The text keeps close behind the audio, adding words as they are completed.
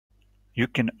You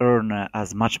can earn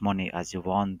as much money as you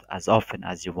want, as often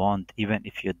as you want, even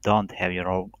if you don't have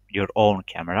your own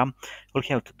camera. All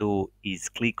you have to do is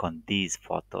click on these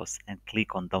photos and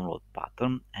click on download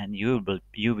button, and you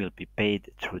will be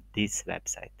paid through this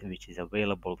website, which is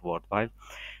available worldwide.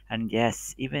 And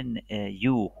yes, even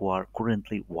you who are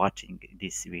currently watching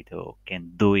this video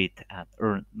can do it and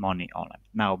earn money online.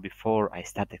 Now, before I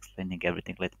start explaining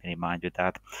everything, let me remind you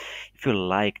that if you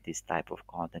like this type of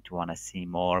content, you want to see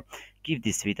more, give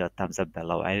this video a thumbs up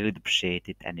below. I really appreciate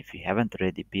it. And if you haven't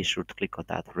already, be sure to click on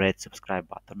that red subscribe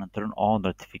button and turn on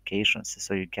notifications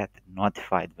so you get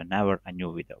notified whenever a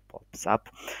new video pops up.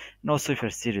 And also, if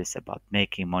you're serious about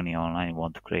making money online,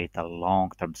 want to create a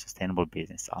long-term sustainable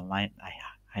business online, I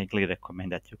highly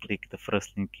recommend that you click the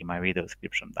first link in my video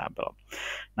description down below.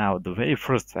 Now, the very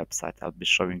first website I'll be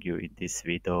showing you in this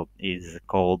video is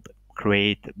called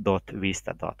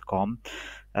create.vista.com.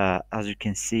 As you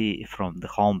can see from the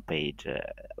homepage,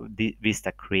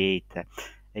 Vista Create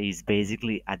is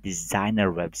basically a designer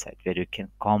website where you can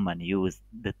come and use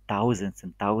the thousands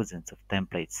and thousands of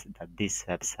templates that this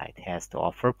website has to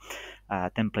offer.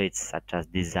 Templates such as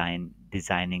designing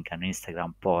an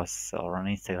Instagram post or an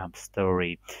Instagram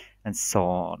story, and so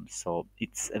on. So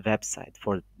it's a website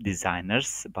for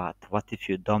designers, but what if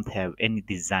you don't have any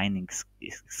designing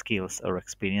skills or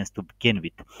experience to begin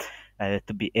with?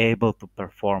 To be able to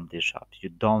perform this job, you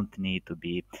don't need to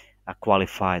be a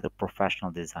qualified or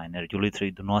professional designer. You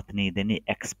literally do not need any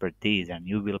expertise, and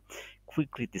you will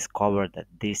quickly discover that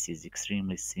this is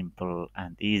extremely simple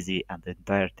and easy, and the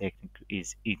entire technique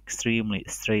is extremely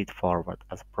straightforward.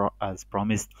 As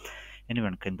promised,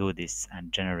 anyone can do this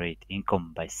and generate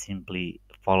income by simply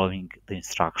following the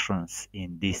instructions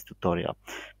in this tutorial.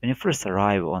 When you first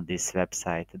arrive on this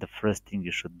website, the first thing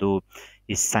you should do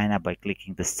is sign up by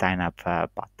clicking the sign up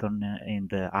button in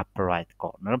the upper right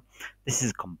corner. This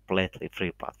is completely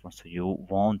free platform, so you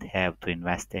won't have to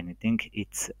invest anything.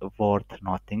 It's worth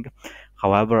nothing.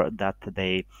 However, that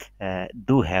they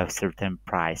do have certain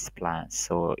price plans.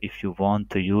 So if you want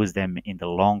to use them in the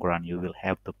long run, you will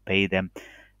have to pay them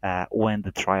when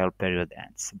the trial period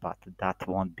ends. But that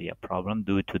won't be a problem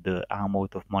due to the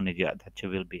amount of money that you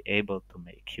will be able to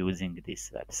make using this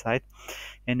website.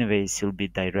 Anyways, you'll be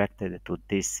directed to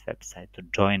this website to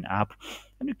join up,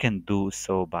 and you can do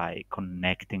so by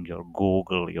connecting your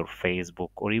Google, your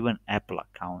Facebook, or even Apple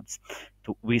accounts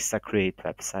to Vista Create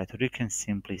website, or you can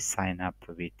simply sign up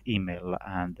with email,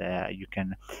 and you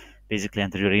can basically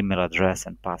enter your email address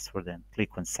and password and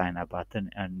click on sign up button,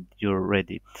 and you're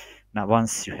ready. Now,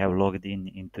 once you have logged in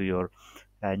into your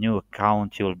new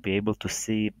account, you'll be able to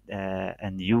see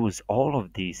and use all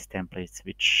of these templates,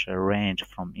 which range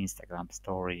from Instagram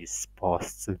stories,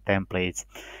 posts, templates,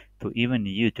 to even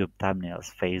YouTube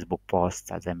thumbnails, Facebook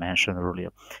posts, as I mentioned earlier.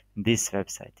 This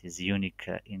website is unique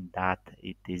in that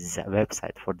it is a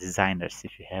website for designers.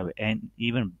 If you have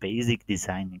even basic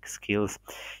designing skills,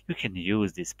 you can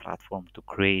use this platform to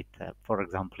create, for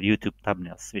example, YouTube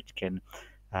thumbnails, which can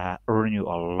earn you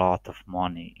a lot of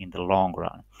money in the long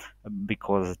run,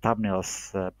 because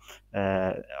thumbnails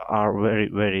are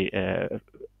very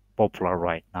popular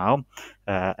right now,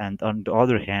 and on the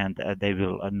other hand, they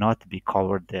will not be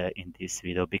covered in this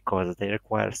video because they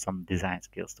require some design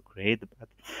skills to create, but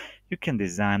you can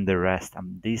design the rest,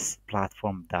 and this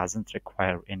platform doesn't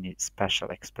require any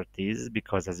special expertise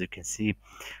because, as you can see,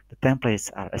 the templates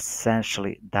are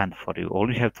essentially done for you. All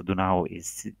you have to do now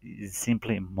is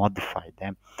simply modify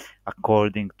them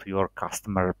according to your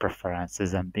customer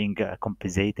preferences, and being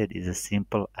compensated is as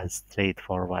simple as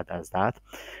straightforward as that.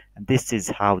 And this is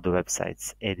how the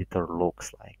website's editor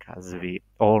looks like. As we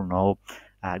all know,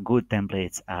 good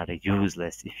templates are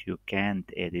useless if you can't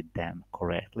edit them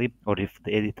correctly, or if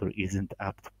the editor isn't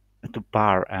up to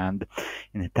par. And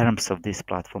in terms of this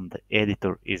platform, the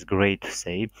editor is great to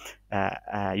say.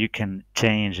 You can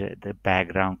change the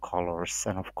background colors,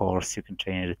 and of course you can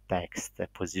change the text, the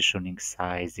positioning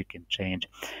size, you can change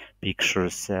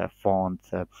pictures, font,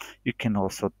 you can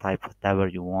also type whatever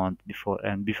you want.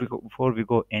 Before we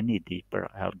go any deeper,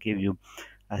 I'll give you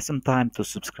some time to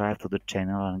subscribe to the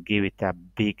channel and give it a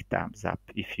big thumbs up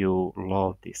if you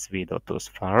love this video thus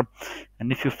far,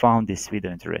 and if you found this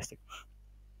video interesting.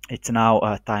 It's now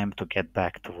time to get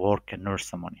back to work and earn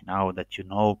some money. Now that you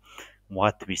know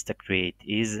what Vista Create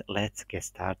is, let's get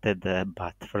started.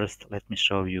 But first, let me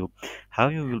show you how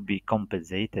you will be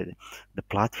compensated. The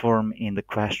platform in the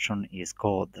question is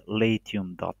called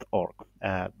Latium.org.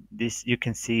 This you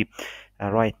can see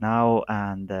right now,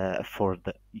 and for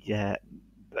the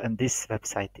and this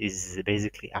website is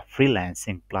basically a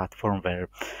freelancing platform where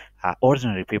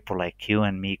Ordinary people like you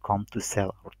and me come to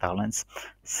sell our talents,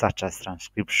 such as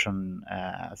transcription,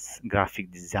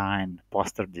 graphic design,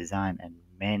 poster design, and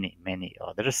many, many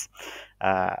others.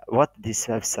 What this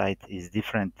website is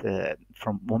different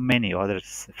from many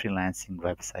others freelancing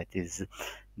website is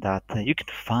that you can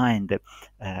find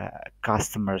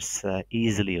customers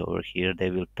easily over here.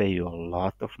 They will pay you a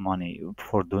lot of money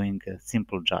for doing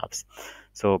simple jobs.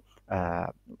 So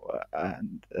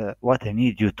what I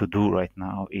need you to do right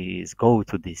now is go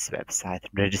to this website,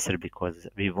 register, because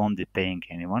we won't be paying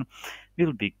anyone.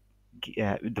 We'll be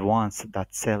the ones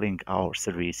that selling our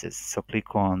services. So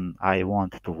click on I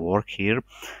want to work here,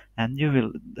 and you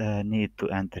will need to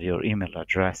enter your email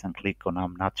address and click on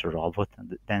I'm not a robot,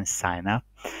 and then sign up.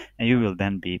 And you will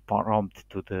then be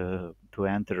prompted to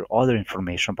enter other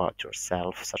information about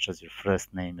yourself, such as your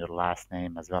first name, your last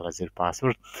name, as well as your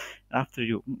password. After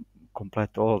you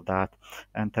complete all that,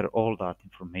 enter all that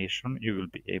information, you will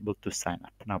be able to sign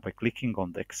up. Now, by clicking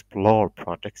on the Explore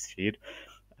Projects here,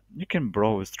 you can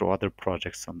browse through other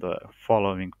projects on the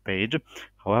following page.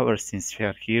 However, since we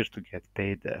are here to get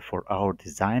paid for our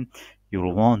design,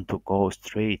 you'll want to go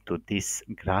straight to this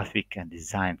graphic and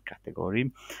design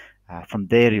category. From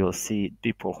there, you'll see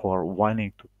people who are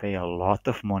willing to pay a lot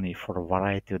of money for a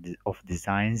variety of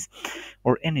designs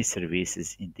or any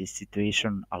services. In this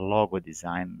situation, a logo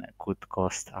design could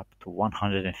cost up to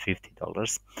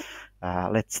 $150.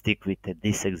 Let's stick with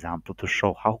this example to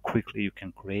show how quickly you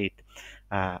can create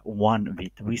one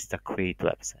with Vista Create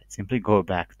website. Simply go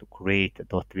back to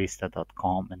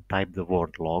create.vista.com and type the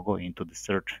word logo into the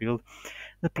search field.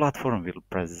 The platform will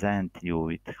present you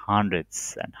with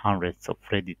hundreds and hundreds of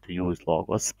ready-to-use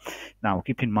logos. Now,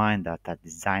 keep in mind that a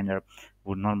designer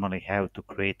would normally have to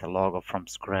create a logo from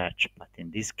scratch, but in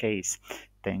this case,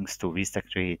 thanks to Vista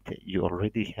Create, you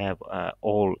already have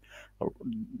all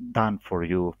done for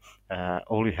you.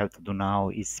 All you have to do now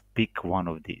is pick one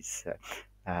of these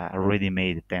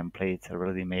ready-made templates,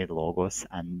 ready-made logos,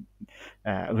 and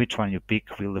which one you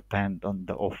pick will depend on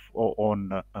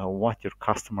what your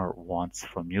customer wants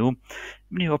from you.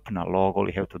 When you open a logo, all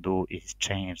you have to do is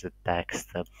change the text.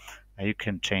 You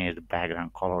can change the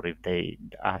background color if they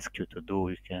ask you to do.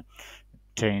 You can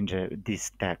change this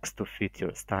text to fit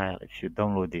your style if you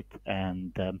download it,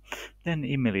 and then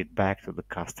email it back to the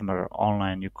customer.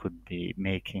 Online you could be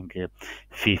making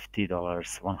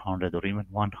 $50, 100, or even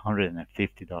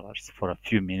 $150 for a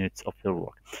few minutes of your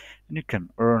work, and you can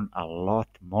earn a lot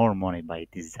more money by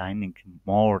designing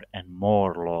more and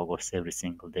more logos every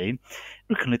single day.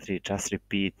 You can literally just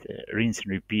rinse and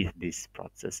repeat this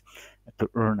process to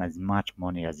earn as much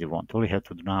money as you want. All you have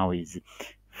to do now is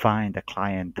find a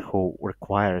client who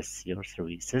requires your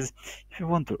services. If you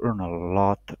want to earn a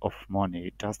lot of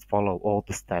money, just follow all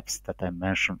the steps that I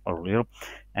mentioned earlier,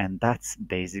 and that's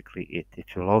basically it.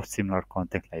 If you love similar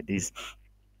content like this,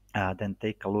 then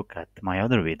take a look at my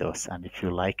other videos, and if you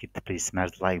like it, please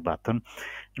smash the like button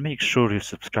and make sure you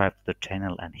subscribe to the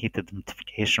channel and hit the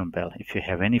notification bell. If you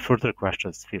have any further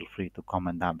questions, feel free to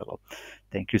comment down below.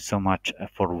 Thank you so much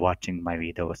for watching my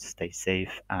videos. Stay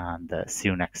safe, and see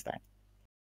you next time.